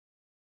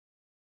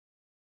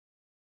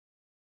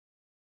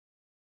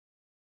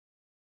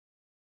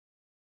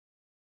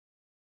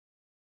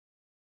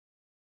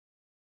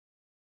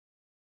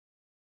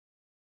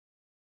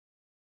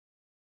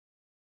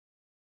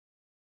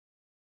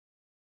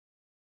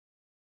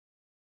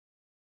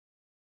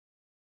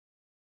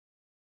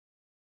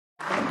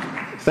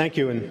Thank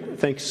you, and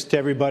thanks to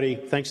everybody.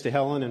 Thanks to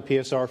Helen and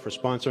PSR for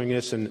sponsoring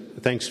this,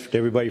 and thanks to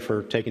everybody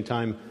for taking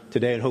time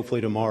today and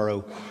hopefully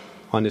tomorrow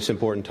on this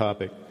important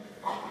topic.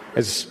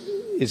 As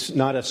is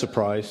not a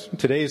surprise,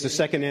 today is the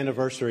second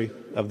anniversary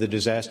of the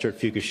disaster at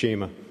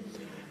Fukushima.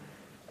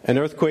 An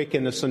earthquake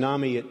and the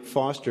tsunami it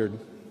fostered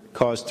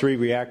caused 3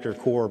 reactor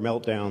core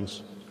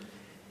meltdowns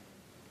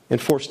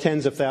and forced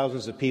tens of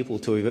thousands of people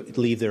to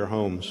leave their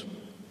homes.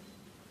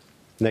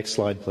 Next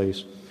slide,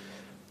 please.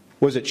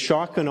 Was it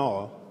shock and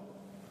awe?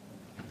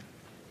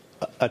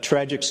 A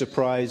tragic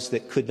surprise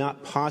that could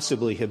not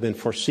possibly have been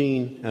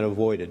foreseen and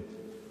avoided?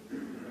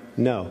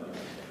 No.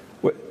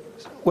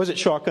 Was it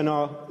shock and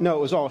awe? No, it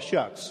was all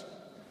shucks.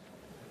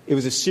 It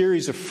was a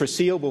series of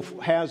foreseeable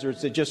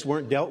hazards that just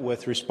weren't dealt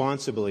with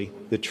responsibly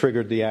that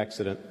triggered the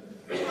accident.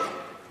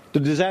 The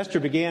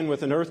disaster began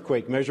with an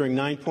earthquake measuring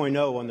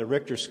 9.0 on the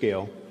Richter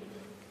scale.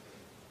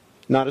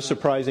 Not a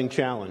surprising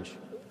challenge.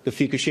 The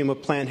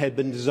Fukushima plant had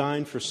been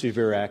designed for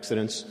severe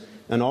accidents,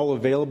 and all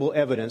available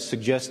evidence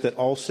suggests that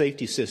all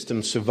safety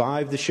systems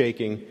survived the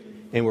shaking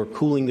and were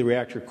cooling the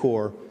reactor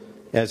core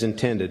as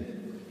intended.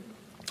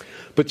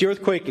 But the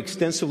earthquake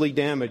extensively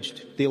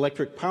damaged the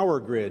electric power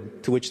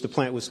grid to which the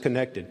plant was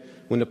connected.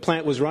 When the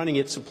plant was running,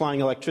 it's supplying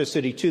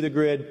electricity to the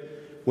grid.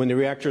 When the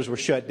reactors were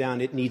shut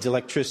down, it needs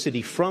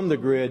electricity from the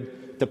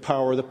grid to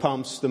power the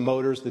pumps, the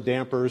motors, the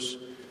dampers,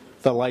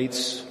 the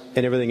lights,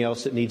 and everything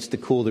else that needs to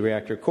cool the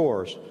reactor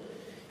cores.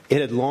 It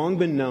had long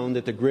been known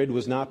that the grid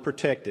was not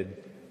protected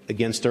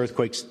against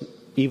earthquakes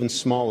even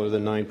smaller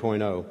than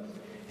 9.0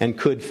 and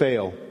could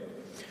fail.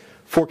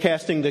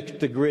 Forecasting that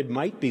the grid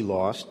might be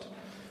lost,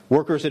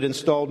 workers had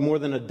installed more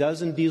than a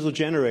dozen diesel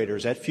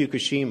generators at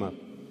Fukushima.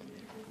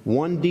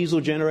 1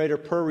 diesel generator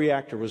per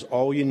reactor was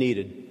all you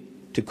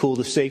needed to cool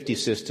the safety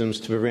systems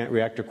to prevent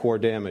reactor core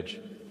damage.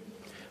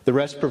 The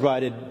rest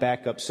provided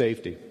backup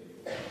safety.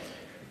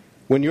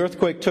 When the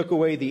earthquake took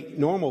away the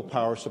normal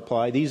power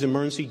supply, these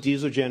emergency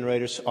diesel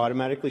generators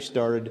automatically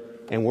started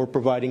and were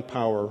providing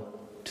power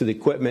to the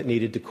equipment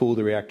needed to cool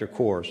the reactor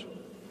cores.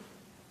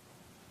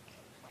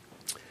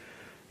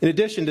 In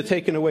addition to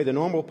taking away the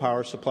normal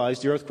power supplies,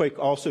 the earthquake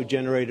also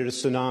generated a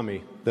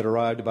tsunami that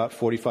arrived about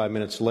 45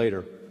 minutes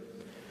later.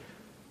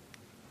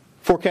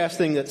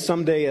 Forecasting that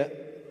someday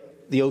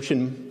the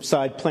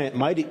oceanside plant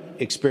might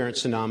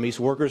experience tsunamis,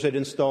 workers had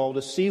installed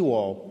a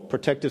seawall,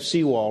 protective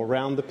seawall,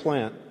 around the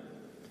plant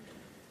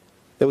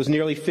that was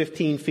nearly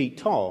 15 feet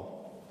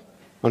tall.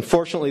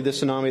 Unfortunately, the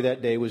tsunami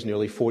that day was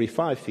nearly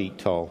 45 feet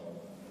tall.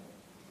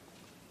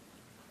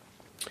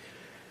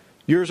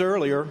 Years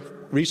earlier,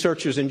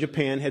 researchers in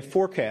Japan had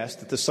forecast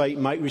that the site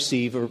might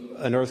receive a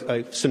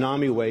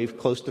tsunami wave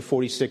close to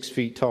 46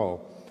 feet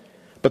tall.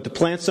 But the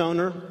plant's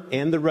owner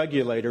and the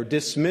regulator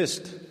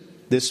dismissed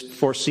this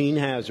foreseen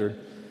hazard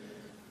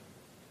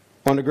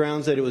on the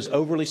grounds that it was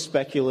overly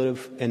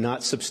speculative and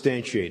not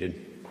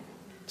substantiated.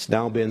 It's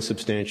now been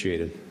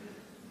substantiated.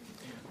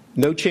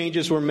 No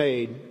changes were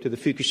made to the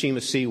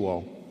Fukushima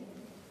seawall.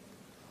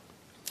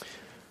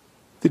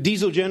 The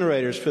diesel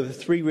generators for the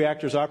 3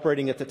 reactors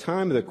operating at the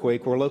time of the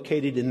quake were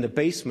located in the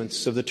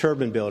basements of the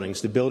turbine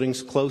buildings, the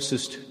buildings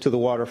closest to the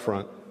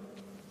waterfront.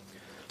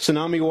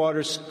 Tsunami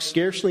waters,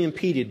 scarcely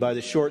impeded by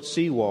the short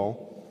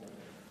seawall,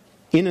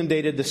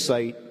 inundated the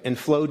site and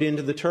flowed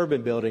into the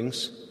turbine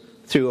buildings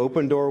through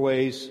open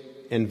doorways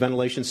and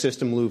ventilation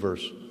system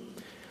louvers.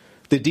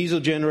 The diesel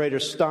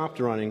generators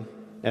stopped running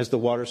as the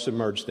water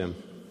submerged them.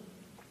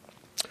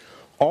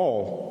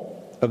 All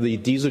of the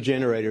diesel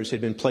generators had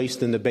been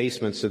placed in the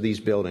basements of these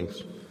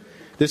buildings.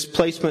 This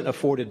placement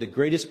afforded the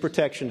greatest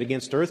protection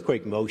against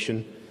earthquake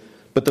motion,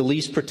 but the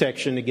least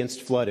protection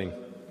against flooding.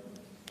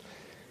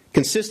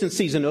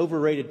 Consistency is an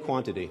overrated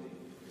quantity.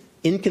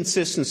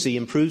 Inconsistency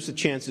improves the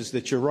chances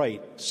that you're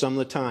right some of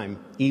the time,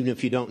 even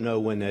if you don't know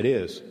when that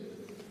is.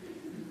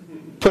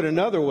 Put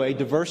another way,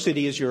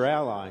 diversity is your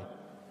ally.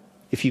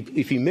 If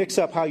you mix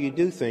up how you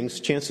do things,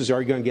 chances are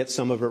you're going to get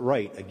some of it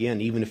right, again,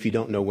 even if you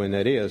don't know when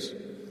that is.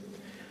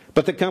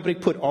 But the company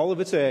put all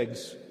of its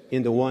eggs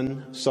into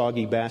one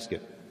soggy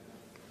basket.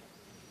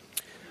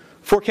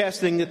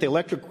 Forecasting that the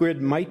electric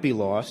grid might be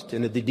lost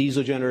and that the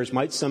diesel generators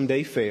might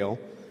someday fail,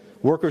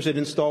 workers had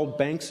installed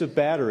banks of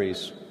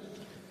batteries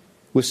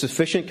with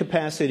sufficient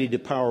capacity to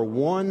power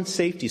 1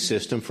 safety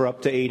system for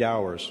up to 8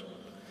 hours.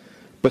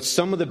 But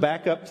some of the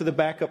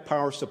backup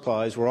power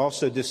supplies were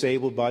also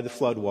disabled by the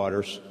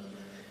floodwaters,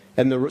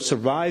 and the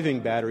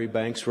surviving battery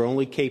banks were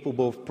only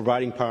capable of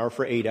providing power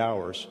for 8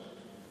 hours.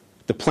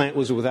 The plant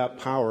was without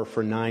power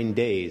for 9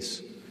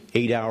 days.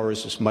 8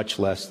 hours is much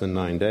less than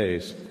 9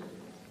 days.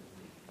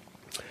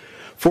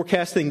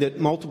 Forecasting that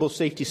multiple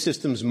safety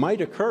systems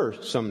might occur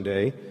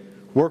someday,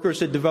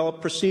 workers had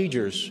developed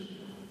procedures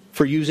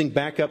for using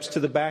backups to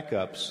the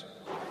backups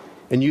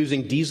and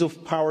using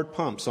diesel-powered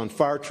pumps on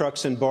fire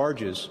trucks and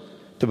barges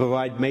to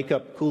provide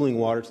make-up cooling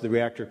water to the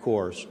reactor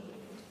cores.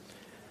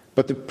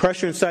 But the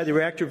pressure inside the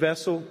reactor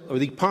vessel, or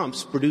the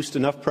pumps, produced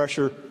enough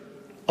pressure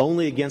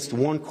only against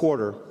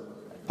 1/4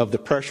 of the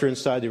pressure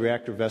inside the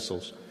reactor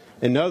vessels.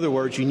 In other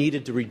words, you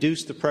needed to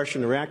reduce the pressure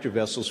in the reactor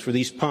vessels for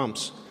these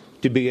pumps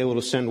to be able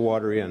to send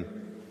water in.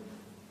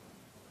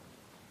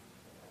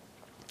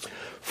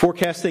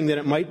 Forecasting that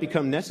it might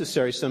become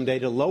necessary someday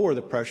to lower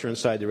the pressure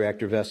inside the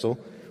reactor vessel,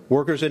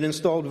 workers had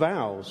installed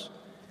valves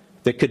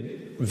that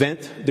could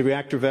vent the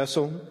reactor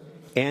vessel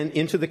and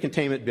into the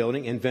containment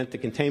building and vent the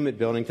containment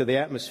building to the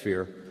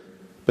atmosphere.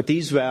 But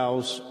these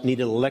valves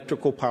needed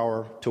electrical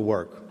power to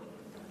work.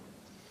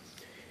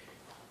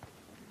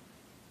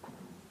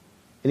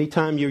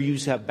 Anytime you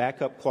use a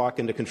backup clock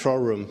in the control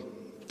room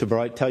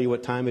to tell you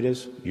what time it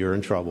is, you're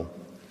in trouble.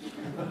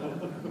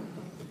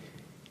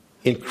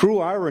 In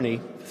cruel irony,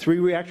 3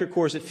 reactor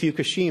cores at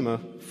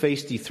Fukushima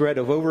faced the threat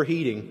of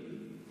overheating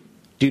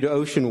due to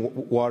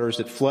ocean waters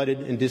that flooded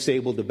and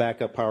disabled the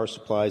backup power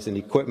supplies and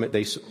the equipment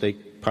they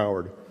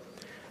powered.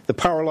 The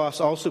power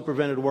loss also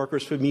prevented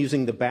workers from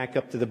using the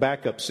backup to the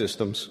backup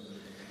systems.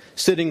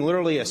 Sitting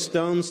literally a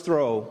stone's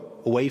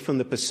throw away from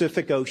the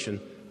Pacific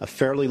Ocean, a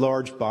fairly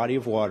large body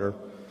of water,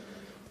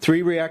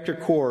 3 reactor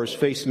cores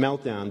faced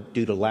meltdown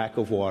due to lack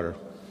of water.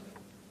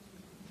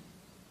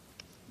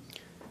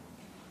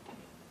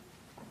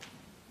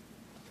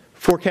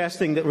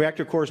 Forecasting that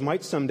reactor cores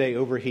might someday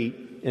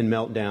overheat and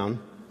melt down,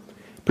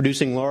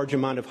 producing large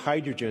amount of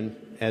hydrogen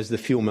as the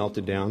fuel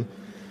melted down,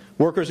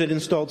 workers had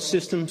installed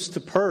systems to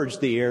purge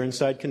the air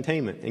inside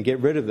containment and get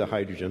rid of the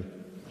hydrogen.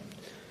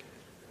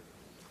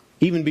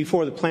 Even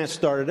before the plant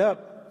started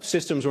up,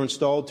 systems were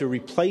installed to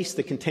replace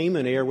the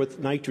containment air with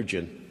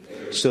nitrogen,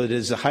 so that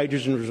as the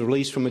hydrogen was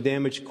released from a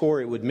damaged core,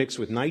 it would mix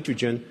with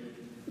nitrogen,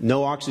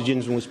 no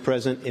oxygen was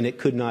present, and it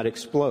could not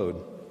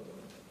explode.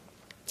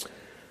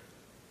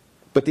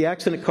 But the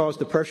accident caused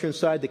the pressure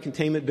inside the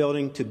containment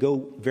building to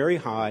go very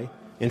high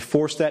and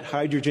force that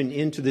hydrogen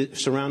into the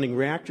surrounding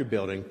reactor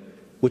building,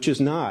 which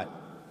does not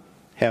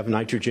have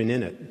nitrogen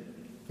in it,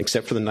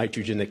 except for the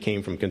nitrogen that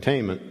came from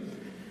containment.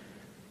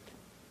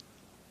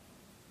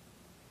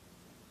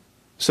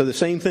 So the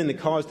same thing that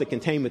caused the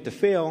containment to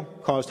fail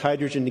caused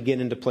hydrogen to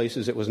get into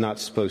places it was not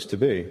supposed to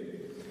be.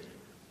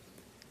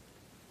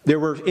 There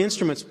were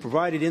instruments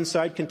provided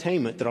inside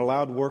containment that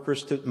allowed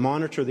workers to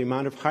monitor the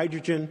amount of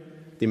hydrogen,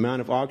 the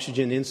amount of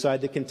oxygen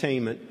inside the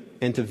containment,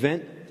 and to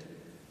vent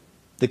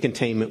the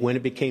containment when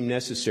it became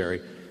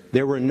necessary.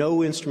 There were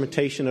no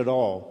instrumentation at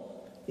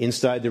all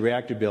inside the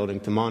reactor building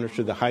to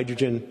monitor the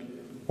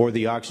hydrogen or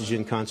the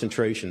oxygen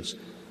concentrations.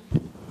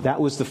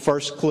 That was the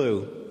first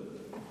clue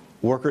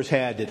workers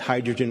had that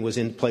hydrogen was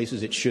in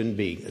places it shouldn't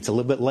be. It's a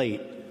little bit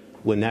late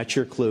when that's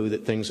your clue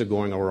that things are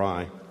going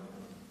awry.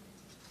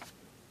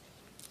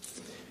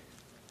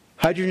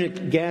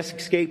 Hydrogen gas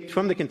escaped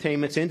from the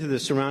containments into the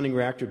surrounding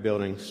reactor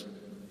buildings.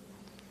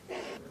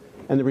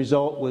 And the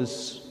result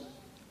was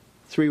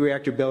 3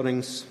 reactor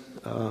buildings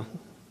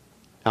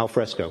al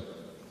fresco.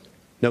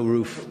 No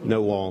roof,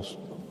 no walls.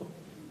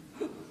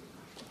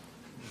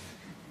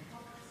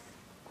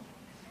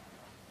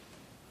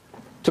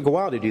 Took a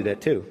while to do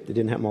that too. They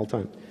didn't happen all the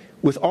time.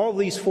 With all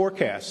these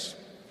forecasts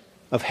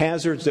of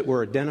hazards that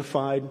were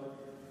identified,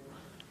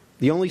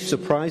 the only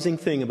surprising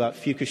thing about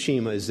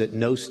Fukushima is that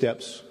no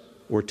steps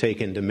were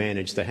taken to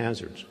manage the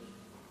hazards.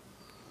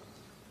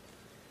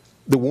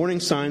 The warning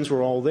signs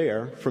were all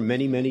there for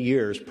many, many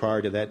years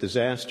prior to that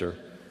disaster.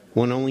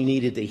 One only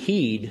needed to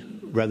heed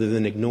rather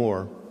than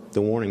ignore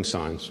the warning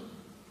signs.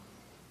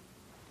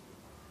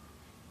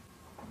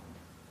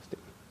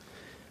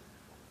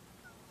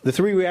 The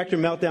 3 reactor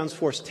meltdowns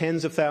forced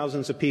tens of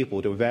thousands of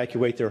people to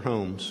evacuate their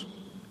homes,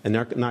 and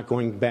they're not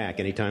going back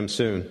anytime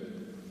soon.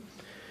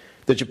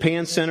 The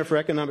Japan Center for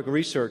Economic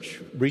Research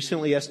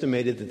recently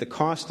estimated that the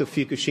cost of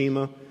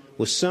Fukushima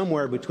was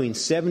somewhere between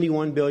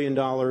 $71 billion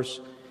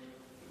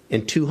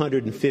and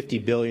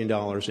 $250 billion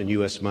in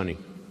U.S. money,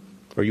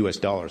 or U.S.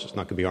 dollars. It's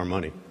not going to be our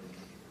money.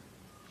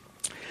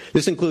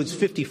 This includes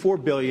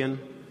 $54 billion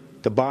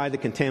to buy the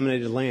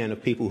contaminated land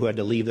of people who had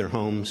to leave their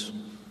homes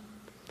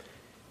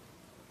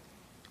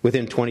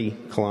within 20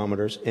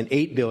 kilometers, and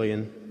 $8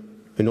 billion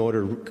in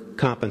order to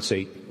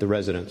compensate the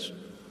residents.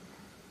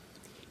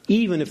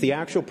 Even if the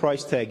actual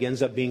price tag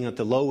ends up being at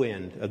the low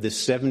end of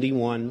this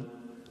 $71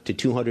 to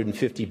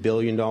 $250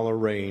 billion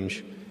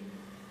range,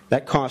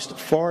 that cost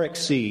far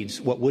exceeds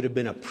what would have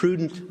been a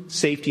prudent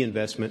safety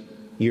investment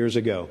years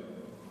ago.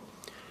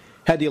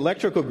 Had the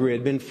electrical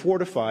grid been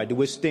fortified to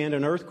withstand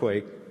an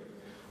earthquake,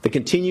 the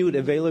continued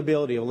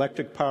availability of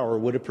electric power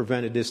would have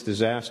prevented this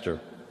disaster.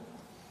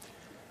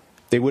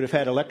 They would have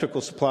had electrical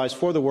supplies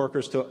for the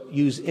workers to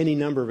use any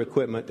number of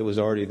equipment that was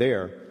already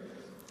there.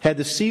 Had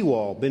the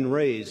seawall been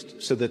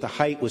raised so that the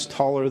height was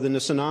taller than the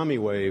tsunami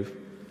wave,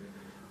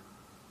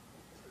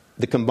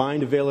 the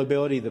combined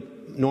availability, the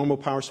normal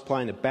power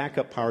supply and the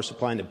backup power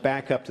supply and the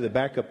backup to the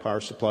backup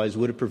power supplies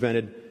would have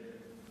prevented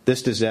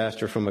this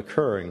disaster from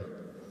occurring.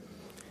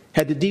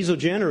 Had the diesel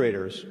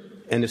generators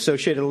and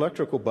associated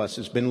electrical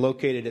buses been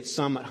located at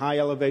some at high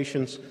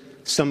elevations,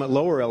 some at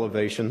lower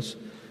elevations,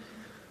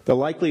 the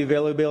likely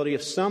availability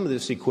of some of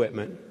this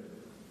equipment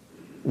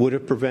would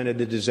have prevented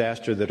the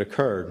disaster that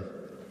occurred.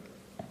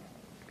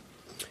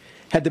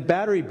 Had the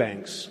battery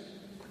banks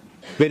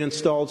been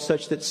installed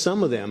such that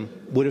some of them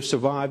would have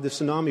survived the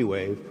tsunami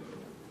wave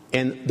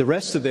and the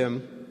rest of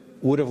them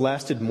would have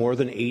lasted more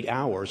than 8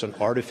 hours, an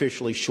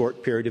artificially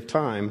short period of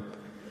time,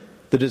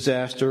 the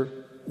disaster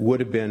would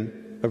have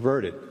been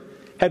averted.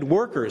 Had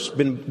workers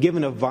been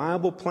given a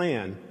viable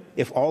plan,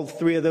 if all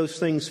three of those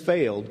things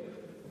failed,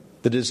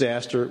 the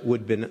disaster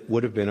would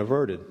have been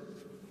averted.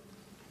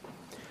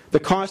 The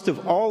cost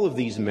of all of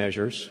these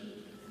measures,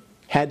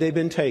 had they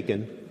been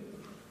taken,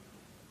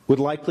 would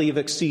likely have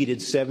exceeded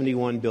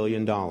 $71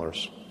 billion.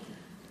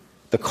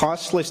 The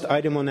cost list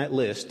item on that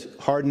list,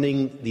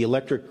 hardening the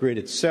electric grid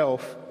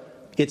itself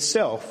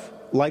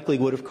likely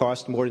would have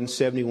cost more than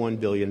 $71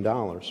 billion.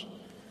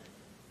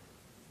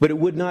 But it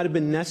would not have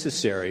been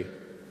necessary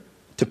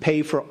to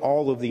pay for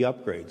all of the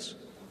upgrades,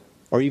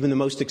 or even the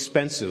most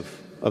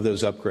expensive of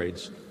those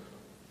upgrades.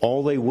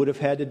 All they would have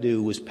had to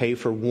do was pay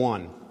for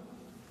one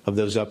of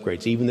those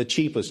upgrades, even the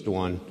cheapest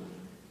one,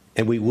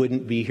 and we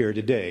wouldn't be here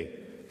today.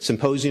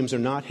 Symposiums are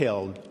not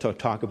held to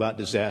talk about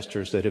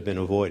disasters that have been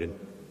avoided.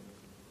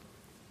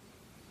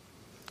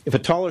 If a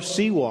taller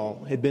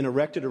seawall had been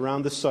erected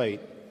around the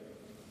site,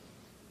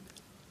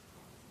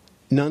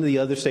 none of the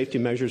other safety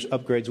measures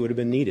upgrades would have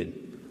been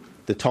needed.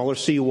 The taller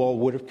seawall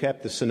would have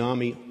kept the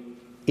tsunami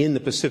in the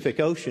Pacific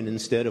Ocean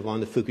instead of on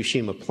the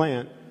Fukushima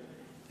plant,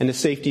 and the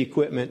safety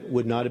equipment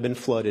would not have been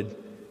flooded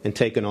and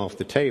taken off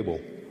the table.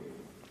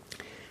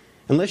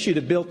 Unless you'd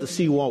have built the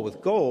seawall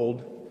with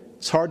gold,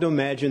 it's hard to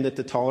imagine that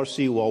the taller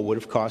seawall would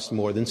have cost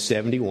more than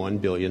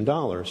 $71 billion.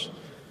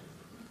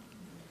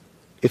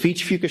 If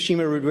each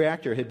Fukushima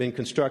reactor had been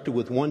constructed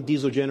with one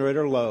diesel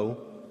generator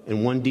low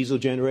and one diesel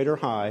generator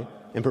high,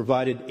 and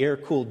provided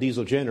air-cooled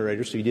diesel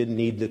generators so you didn't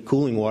need the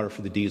cooling water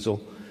for the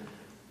diesel,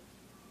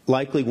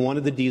 likely one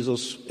of the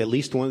diesels, at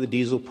least one of the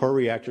diesel per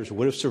reactors,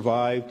 would have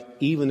survived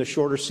even the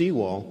shorter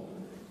seawall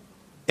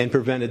and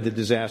prevented the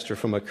disaster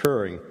from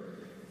occurring.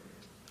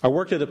 I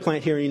worked at a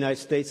plant here in the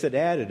United States that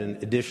added an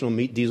additional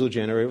diesel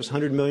generator. It was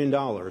 $100 million,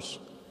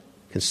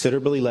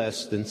 considerably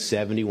less than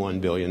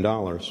 $71 billion.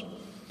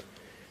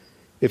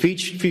 If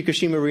each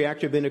Fukushima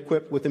reactor had been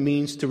equipped with the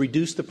means to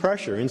reduce the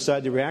pressure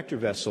inside the reactor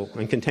vessel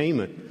and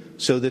containment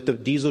so that the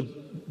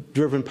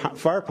diesel-driven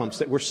fire pumps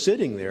that were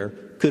sitting there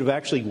could have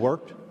actually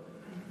worked,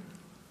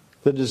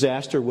 the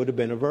disaster would have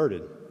been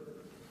averted.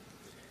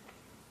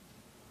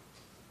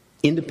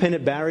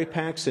 Independent battery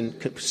packs and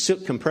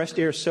compressed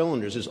air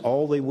cylinders is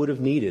all they would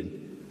have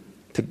needed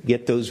to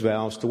get those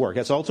valves to work.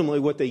 That's ultimately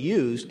what they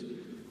used,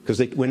 because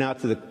they went out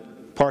to the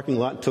parking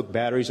lot and took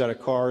batteries out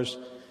of cars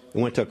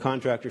and went to a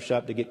contractor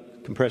shop to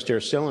get compressed air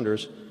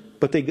cylinders,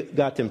 but they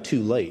got them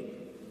too late,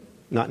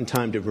 not in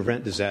time to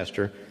prevent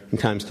disaster, in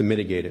times to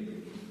mitigate it.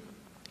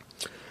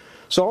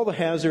 So all the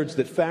hazards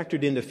that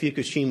factored into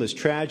Fukushima's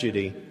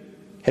tragedy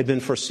had been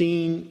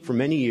foreseen for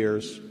many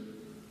years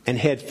and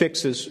had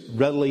fixes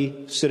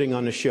readily sitting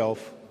on the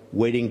shelf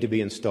waiting to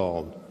be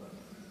installed.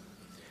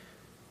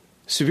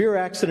 Severe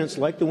accidents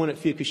like the one at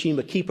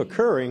Fukushima keep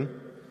occurring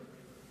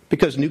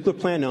because nuclear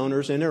plant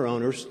owners and their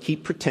owners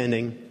keep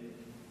pretending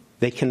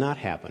they cannot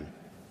happen.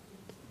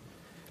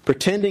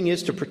 Pretending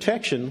is to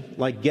protection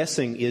like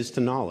guessing is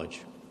to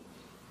knowledge.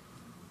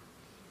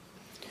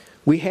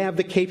 We have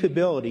the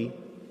capability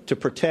to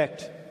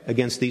protect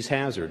against these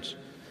hazards.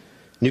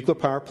 Nuclear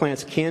power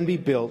plants can be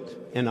built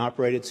and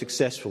operated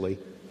successfully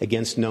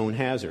against known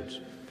hazards.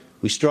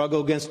 We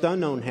struggle against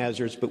unknown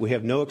hazards, but we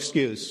have no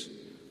excuse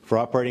for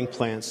operating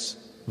plants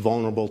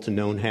vulnerable to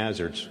known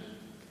hazards.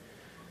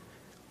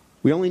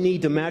 We only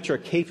need to match our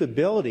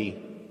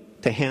capability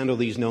to handle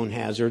these known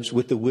hazards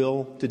with the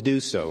will to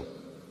do so.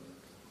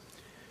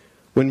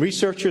 When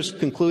researchers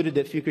concluded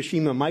that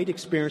Fukushima might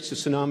experience a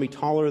tsunami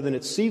taller than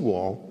its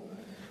seawall,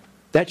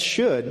 that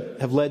should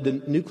have led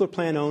the nuclear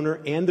plant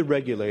owner and the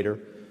regulator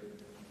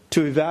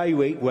to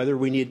evaluate whether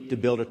we need to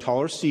build a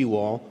taller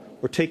seawall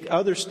or take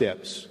other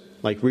steps,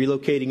 like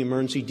relocating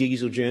emergency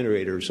diesel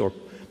generators or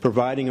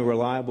providing a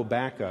reliable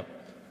backup,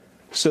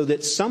 so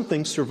that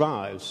something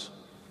survives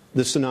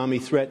the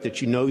tsunami threat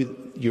that you know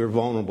you're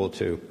vulnerable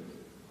to.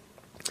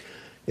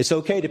 It's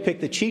okay to pick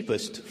the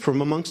cheapest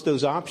from amongst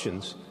those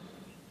options,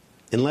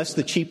 unless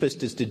the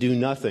cheapest is to do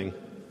nothing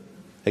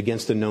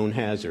against a known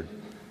hazard.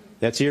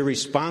 That's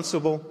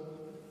irresponsible.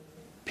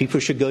 People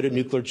should go to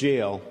nuclear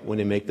jail when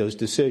they make those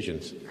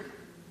decisions.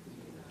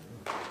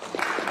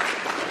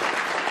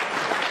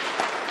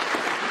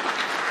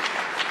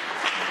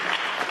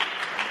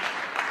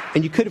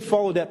 And you could have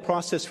followed that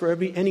process for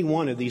any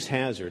one of these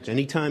hazards.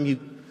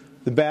 Anytime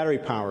the battery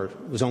power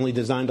was only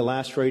designed to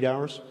last for 8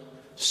 hours,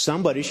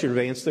 somebody should have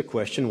answered the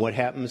question, what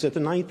happens at the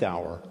 9th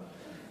hour?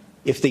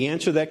 If the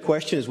answer to that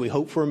question is we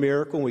hope for a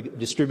miracle and we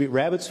distribute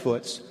rabbit's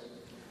foots,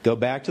 go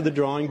back to the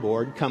drawing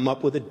board, come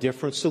up with a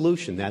different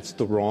solution. That's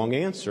the wrong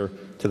answer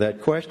to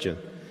that question.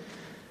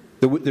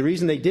 The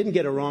reason they didn't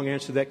get a wrong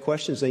answer to that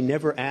question is they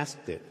never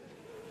asked it.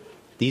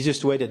 The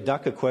easiest way to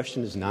duck a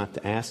question is not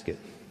to ask it.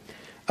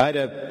 I had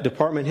a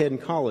department head in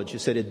college who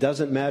said it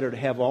doesn't matter to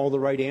have all the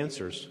right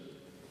answers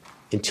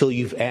until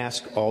you've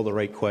asked all the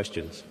right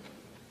questions.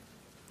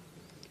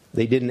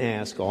 They didn't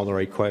ask all the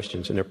right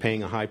questions, and they're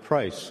paying a high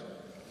price.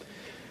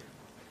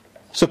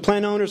 So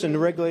plant owners and the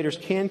regulators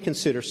can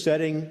consider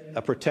setting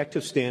a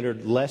protective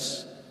standard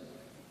less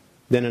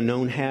than a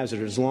known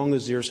hazard as long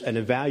as there's an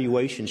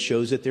evaluation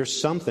shows that there's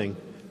something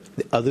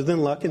other than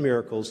luck and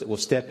miracles that will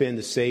step in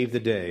to save the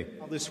day.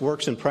 How this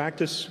works in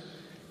practice,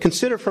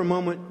 consider for a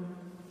moment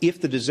if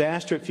the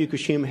disaster at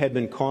Fukushima had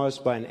been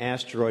caused by an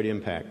asteroid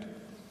impact.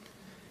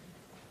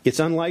 It's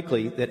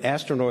unlikely that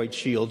asteroid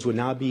shields would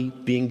now be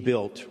being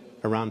built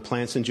around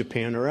plants in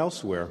Japan or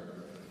elsewhere.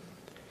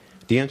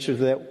 The answer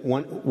to that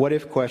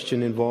what-if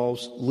question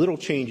involves little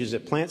changes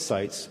at plant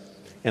sites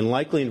and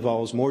likely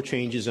involves more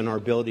changes in our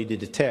ability to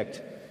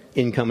detect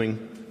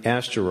incoming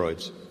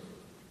asteroids.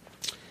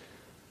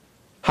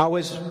 How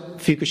has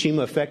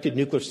Fukushima affected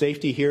nuclear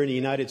safety here in the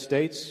United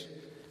States?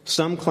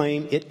 Some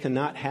claim it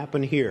cannot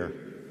happen here.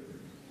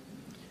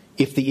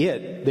 If the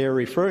it they're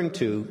referring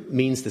to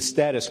means the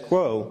status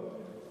quo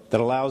that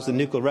allows the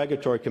Nuclear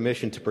Regulatory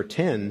Commission to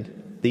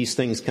pretend these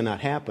things cannot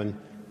happen,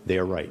 they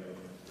are right.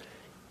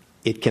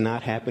 It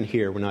cannot happen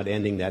here. We're not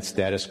ending that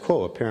status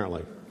quo,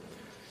 apparently.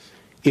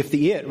 If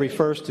the it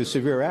refers to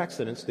severe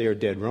accidents, they are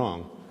dead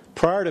wrong.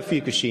 Prior to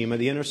Fukushima,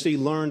 the NRC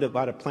learned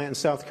about a plant in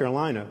South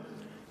Carolina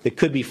that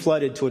could be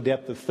flooded to a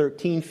depth of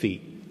 13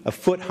 feet, a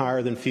foot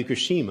higher than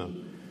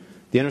Fukushima.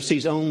 The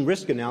NRC's own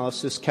risk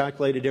analysis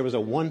calculated there was a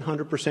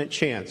 100%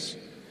 chance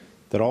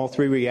that all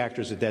 3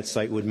 reactors at that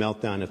site would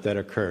melt down if that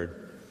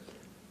occurred.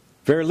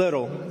 Very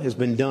little has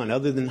been done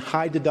other than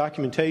hide the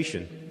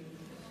documentation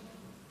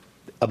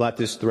about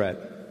this threat.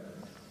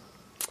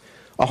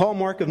 A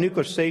hallmark of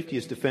nuclear safety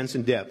is defense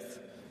in depth,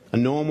 a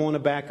normal and a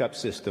backup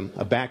system,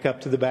 a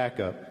backup to the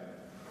backup,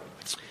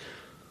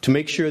 to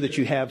make sure that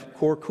you have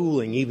core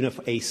cooling even if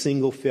a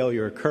single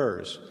failure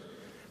occurs.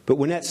 But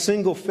when that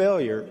single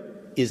failure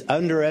is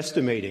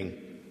underestimating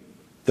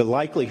the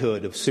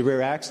likelihood of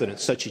severe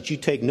accidents such that you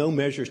take no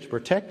measures to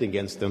protect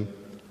against them,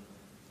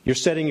 you're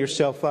setting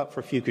yourself up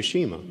for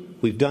Fukushima.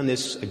 We've done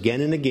this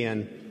again and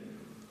again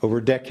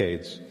over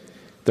decades.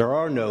 There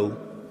are no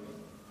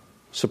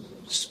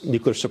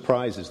nuclear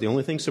surprises. The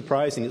only thing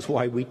surprising is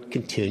why we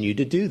continue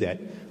to do that.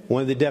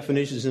 One of the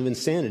definitions of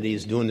insanity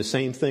is doing the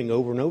same thing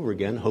over and over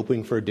again,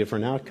 hoping for a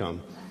different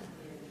outcome.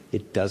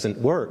 It doesn't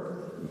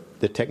work.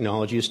 The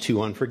technology is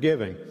too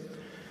unforgiving.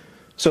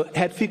 So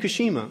had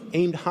Fukushima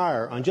aimed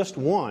higher on just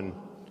one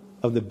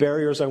of the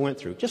barriers I went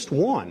through, just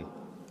one,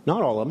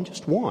 not all of them,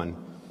 just one,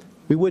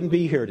 we wouldn't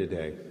be here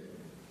today.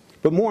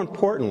 But more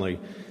importantly,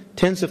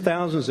 tens of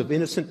thousands of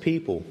innocent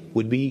people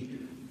would be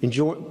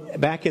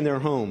back in their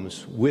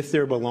homes with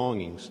their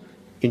belongings,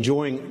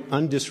 enjoying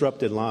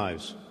undisrupted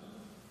lives.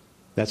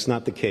 That's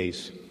not the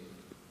case.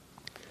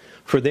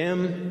 For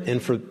them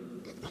and for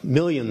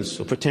millions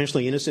of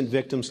potentially innocent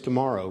victims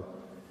tomorrow,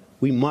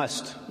 we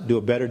must do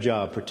a better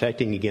job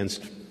protecting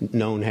against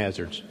known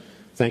hazards.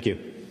 Thank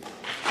you.